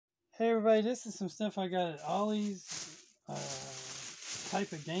Hey everybody, this is some stuff I got at Ollie's.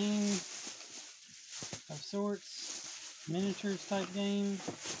 Type of game of sorts, miniatures type game,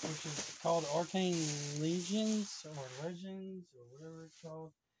 which is called Arcane Legions or Legends or whatever it's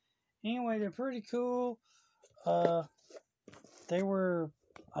called. Anyway, they're pretty cool. They were,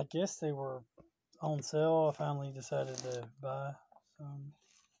 I guess they were on sale. I finally decided to buy some.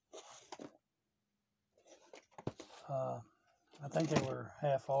 I think they were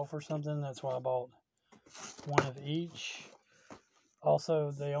half off or something. That's why I bought one of each.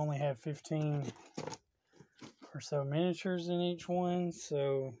 Also, they only have 15 or so miniatures in each one,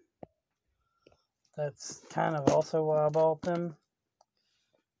 so that's kind of also why I bought them.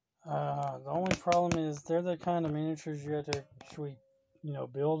 The only problem is they're the kind of miniatures you have to actually,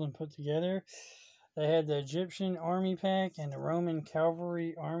 build and put together. They had the Egyptian army pack and the Roman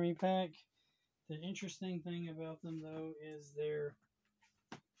cavalry army pack. The interesting thing about them, though, is they're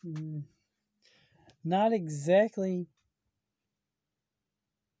not exactly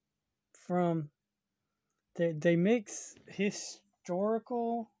from... They mix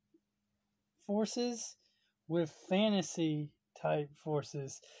historical forces with fantasy type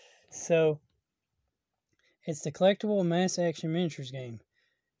forces. So it's the collectible mass action miniatures game.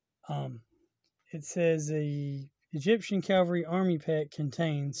 It says the Egyptian cavalry army pack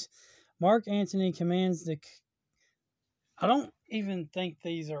contains Mark Antony commands the... I don't even think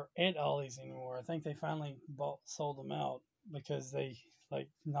these are at Ollie's anymore. I think they finally sold them out because they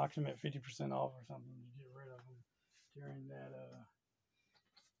knocked them at 50% off or something to get rid of them during that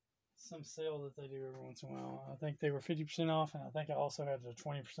some sale that they do every once in a while. I think they were 50% off, and I think I also had the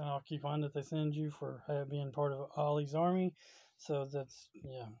 20% off coupon that they send you for being part of Ollie's Army. So that's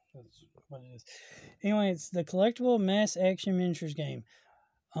what it is. Anyway, it's the collectible mass action miniatures game.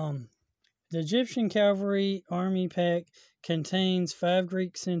 The Egyptian cavalry army pack contains 5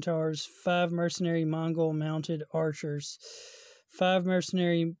 Greek centaurs, 5 mercenary Mongol mounted archers, 5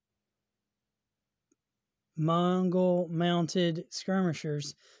 mercenary Mongol mounted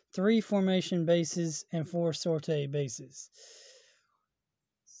skirmishers, 3 formation bases, and 4 sortie bases.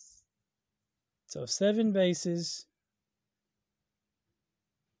 So 7 bases.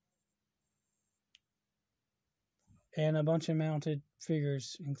 And a bunch of mounted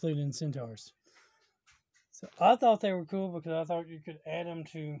figures, including centaurs. So I thought they were cool because I thought you could add them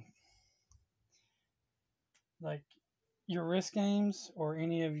to your Risk games or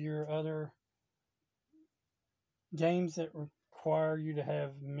any of your other games that require you to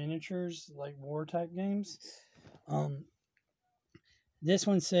have miniatures, like war type games. This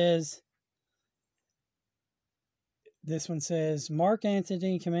one says Mark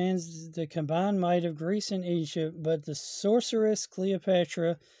Antony commands the combined might of Greece and Egypt, but the sorceress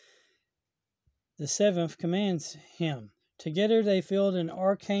Cleopatra the 7th commands him. Together they field an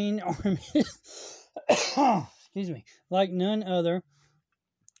arcane army excuse me, like none other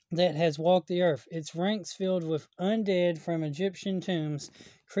that has walked the earth. Its ranks filled with undead from Egyptian tombs,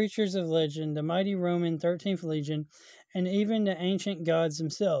 creatures of legend, the mighty Roman 13th Legion, and even the ancient gods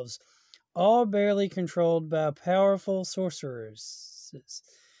themselves, all barely controlled by powerful sorcerers.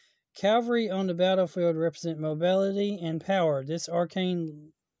 Cavalry on the battlefield represent mobility and power. This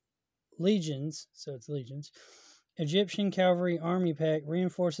Arcane Legions, so it's Legions, Egyptian cavalry army pack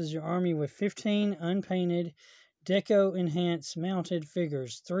reinforces your army with 15 unpainted, deco-enhanced mounted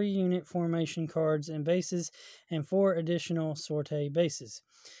figures, 3 unit formation cards and bases, and 4 additional sortie bases.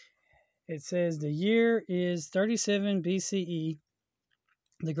 It says the year is 37 BCE.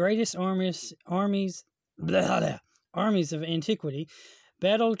 The greatest armies of antiquity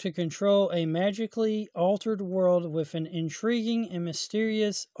battled to control a magically altered world with an intriguing and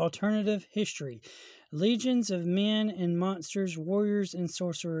mysterious alternative history. Legions of men and monsters, warriors and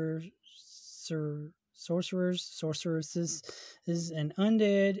sorceresses, and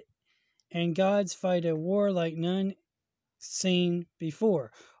undead and gods fight a war like none seen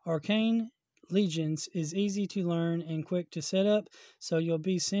before. Arcane Legions is easy to learn and quick to set up, so you'll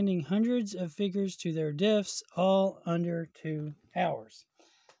be sending hundreds of figures to their deaths all under 2 hours.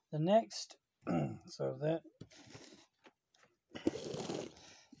 The next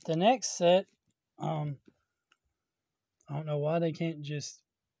set, I don't know why they can't just...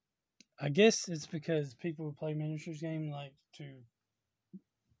 I guess it's because people who play miniatures game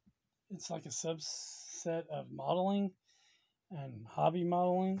it's like a subset of modeling and hobby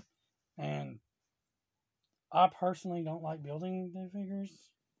modeling, and I personally don't like building the figures.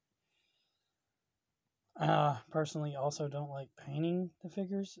 I personally also don't like painting the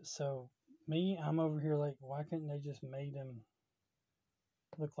figures, so I'm over here like, why couldn't they just made them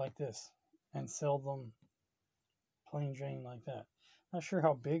look like this and sell them plain Jane like that? Not sure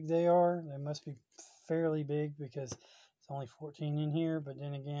how big they are. They must be fairly big because it's only 14 in here. But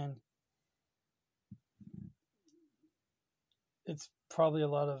then again, it's probably a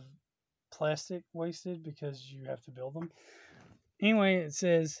lot of plastic wasted because you have to build them. Anyway, it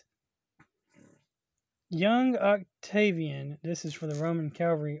says, Young Octavian, this is for the Roman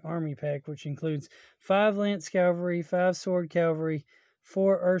Cavalry Army Pack, which includes 5 Lance Cavalry, 5 Sword Cavalry,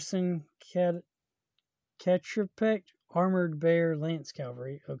 4 Urson Catrapect Armored Bear Lance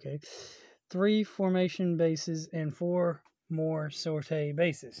Cavalry, okay, 3 Formation Bases, and 4 more Sortie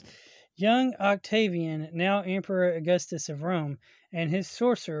Bases. Young Octavian, now Emperor Augustus of Rome, and his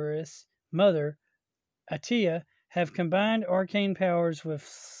sorceress mother, Atia, have combined arcane powers with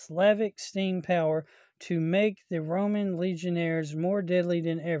Slavic steam power to make the Roman legionnaires more deadly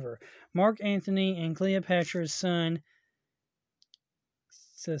than ever. Mark Antony and Cleopatra's son,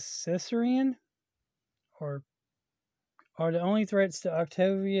 Caesarion, are the only threats to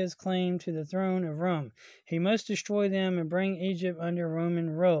Octavia's claim to the throne of Rome. He must destroy them and bring Egypt under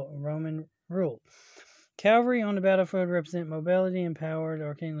Roman rule. Cavalry on the battlefield represent mobility and power. The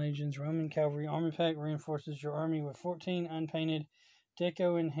Arcane Legions Roman Cavalry Army Pack reinforces your army with 14 unpainted,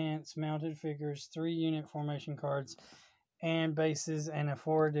 deco-enhanced mounted figures, 3 unit formation cards, and bases, and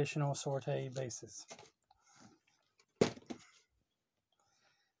 4 additional sortie bases.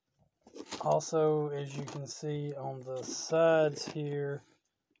 Also, as you can see on the sides here,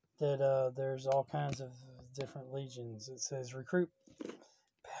 that there's all kinds of different legions. It says recruit.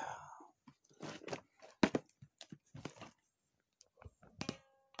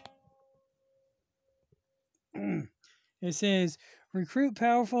 It says recruit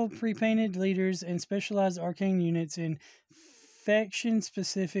powerful pre-painted leaders and specialized arcane units in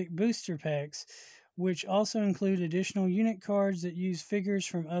faction-specific booster packs, which also include additional unit cards that use figures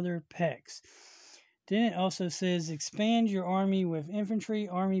from other packs. Then it also says expand your army with infantry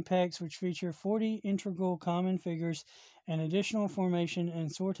army packs, which feature 40 integral common figures and additional formation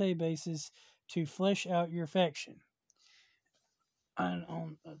and sortie bases to flesh out your faction. And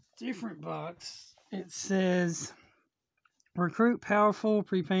on a different box, it says recruit powerful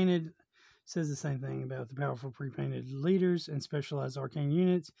pre-painted, says the same thing about the powerful pre-painted leaders and specialized arcane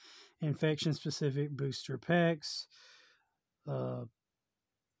units and faction-specific booster packs,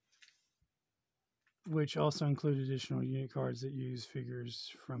 which also include additional unit cards that use figures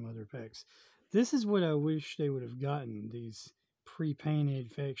from other packs. This is what I wish they would have gotten, these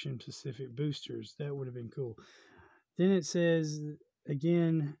pre-painted faction-specific boosters. That would have been cool. Then it says,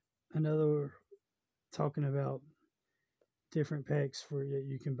 again, another talking about different packs for that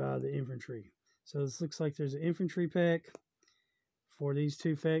you can buy the infantry. So this looks like there's an infantry pack for these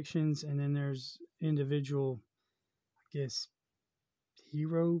 2 factions, and then there's individual, I guess,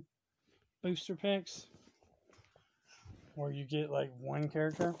 hero booster packs where you get like 1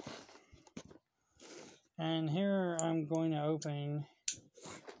 character. And here I'm going to open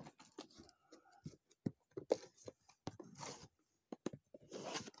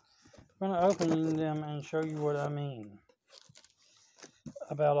them and show you what I mean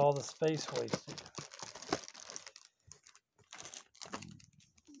about all the space wasted.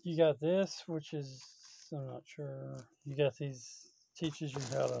 You got this, which is, I'm not sure, you got these, teaches you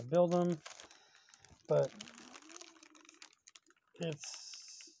how to build them, but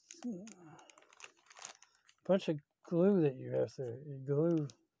it's a bunch of glue that you have to glue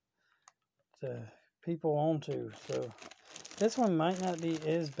the people onto. So this one might not be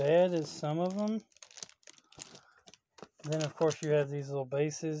as bad as some of them. Then, of course, you have these little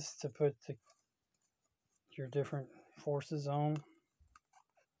bases to put your different forces on,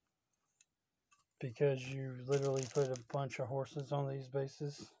 because you literally put a bunch of horses on these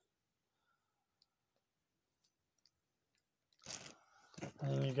bases.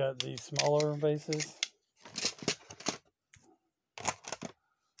 And then you got these smaller bases.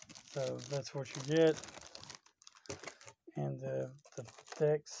 So that's what you get. And the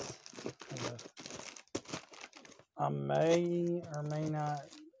decks. I may or may not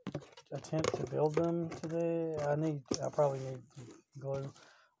attempt to build them today. I probably need glue.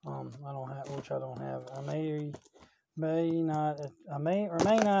 I don't have. I may or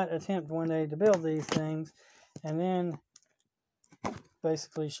may not attempt one day to build these things, and then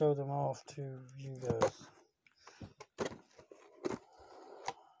basically show them off to you guys.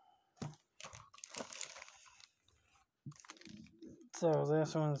 So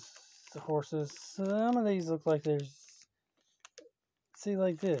this one's the horses. Some of these look like see,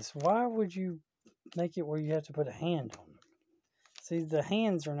 like this. Why would you make it where you have to put a hand on them? See, the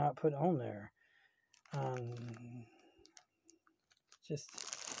hands are not put on there. Just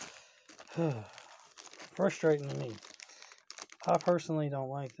frustrating to me. I personally don't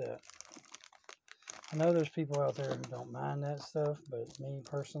like that. I know there's people out there who don't mind that stuff, but me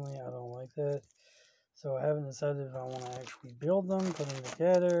personally, I don't like that. So I haven't decided if I want to actually build them, put them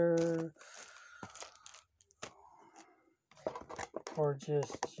together, or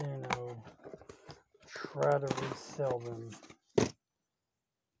just, try to resell them.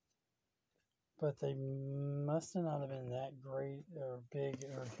 But they must not have been that great or big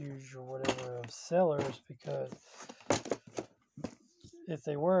or huge or whatever of sellers, because if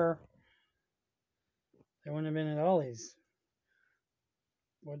they were, they wouldn't have been at Ollie's,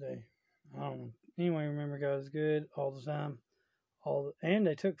 would they? I don't know. Anyway, remember, guys, good all the time. And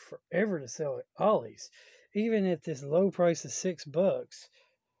they took forever to sell at Ollie's. Even at this low price of $6,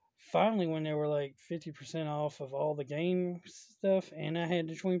 finally, when they were like 50% off of all the game stuff, and I had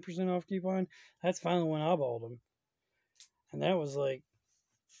the 20% off coupon, that's finally when I bought them. And that was like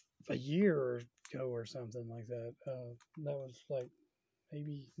a year ago or something like that. That was like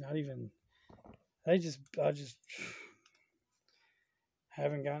maybe not even. I just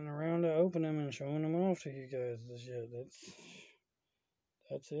haven't gotten around to opening them and showing them off to you guys this yet.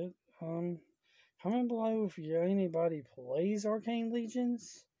 That's it. Comment below if anybody plays Arcane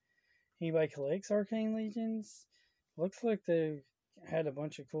Legions. Anybody collects Arcane Legions? Looks like they had a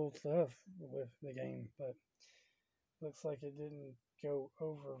bunch of cool stuff with the game, but looks like it didn't go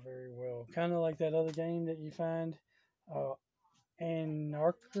over very well. Kind of like that other game that you find,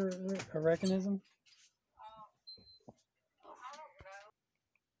 Anarchanism.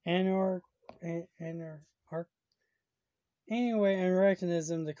 Anyway,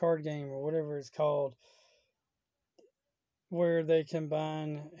 Anarchanism, the card game or whatever it's called, where they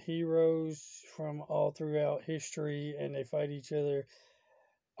combine heroes from all throughout history and they fight each other.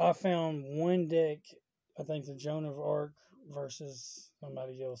 I found one deck, I think the Joan of Arc versus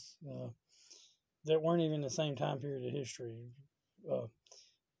somebody else, that weren't even the same time period of history. I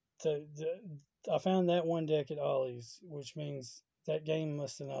found that one deck at Ollie's, which means that game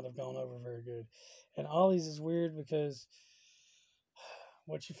must not have gone over very good. And Ollie's is weird because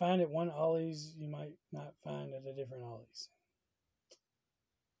what you find at one Ollie's, you might not find at a different Ollie's.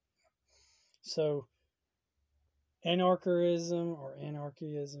 So, anarchism or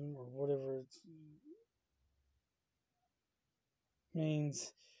whatever it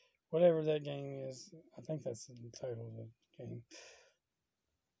means, whatever that game is, I think that's the title of the game.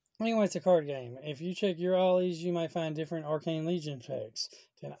 Anyway, it's a card game. If you check your Ollie's, you might find different Arcane Legion packs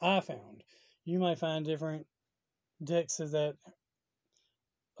than I found. You might find different decks of that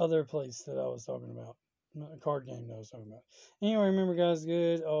other place that I was talking about. A card game that I was talking about. Anyway, remember, guys,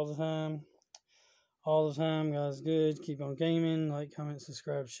 good all the time. All the time, guys, good. Keep on gaming. Like, comment,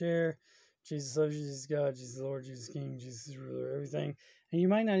 subscribe, share. Jesus loves you. Jesus is God. Jesus is Lord. Jesus is King. Jesus is ruler. Everything. And you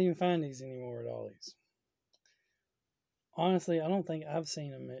might not even find these anymore at Ollie's. Honestly, I don't think I've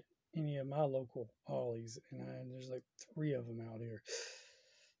seen them at any of my local Ollie's. And there's like 3 of them out here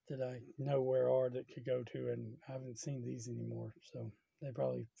that I know where are that could go to. And I haven't seen these anymore. So they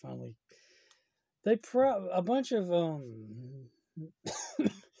probably finally... a bunch of...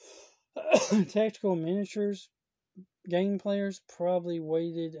 tactical miniatures game players probably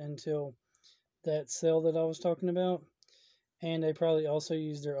waited until that sale that I was talking about, and they probably also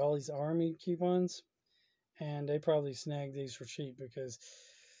used their Ollie's Army coupons, and they probably snagged these for cheap because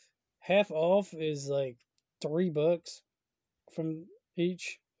half off is like $3 from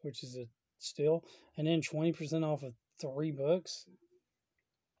each, which is a steal, and then 20% off of $3.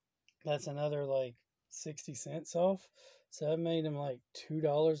 That's another like 60 cents off. So that made them like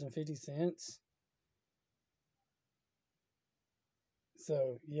 $2.50.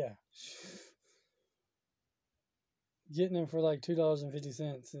 So yeah, getting them for like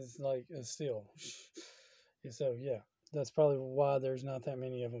 $2.50 is like a steal. So yeah, that's probably why there's not that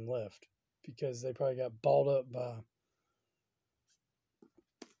many of them left, because they probably got bought up by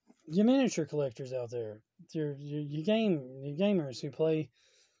your miniature collectors out there. Your gamers who play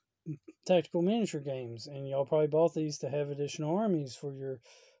tactical miniature games, and y'all probably bought these to have additional armies for your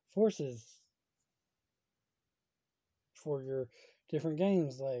forces, for your different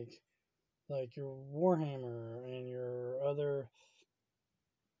games, like your Warhammer and your other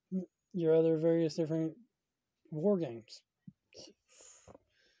various different war games.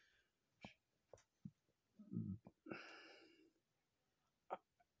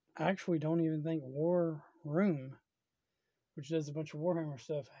 I actually don't even think War Room, which does a bunch of Warhammer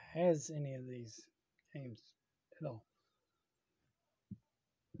stuff, has any of these games at all.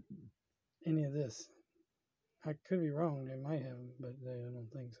 Any of this. I could be wrong. They might have them, but I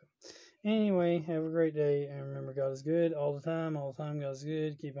don't think so. Anyway, have a great day. And remember, God is good all the time. All the time, God is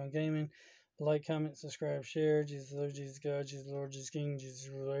good. Keep on gaming. Like, comment, subscribe, share. Jesus Lord, Jesus God, Jesus Lord, Jesus King, Jesus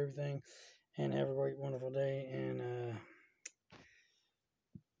rule everything. And have a great, wonderful day. And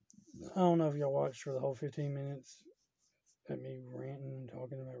I don't know if y'all watched for the whole 15 minutes at me ranting and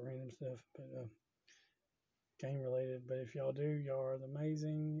talking about random stuff, but game related. But if y'all do, y'all are the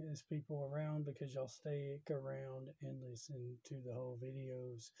amazingest people around, because y'all stick around and listen to the whole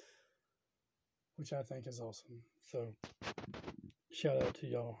videos, which I think is awesome. So shout out to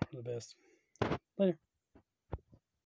y'all, the best. Later.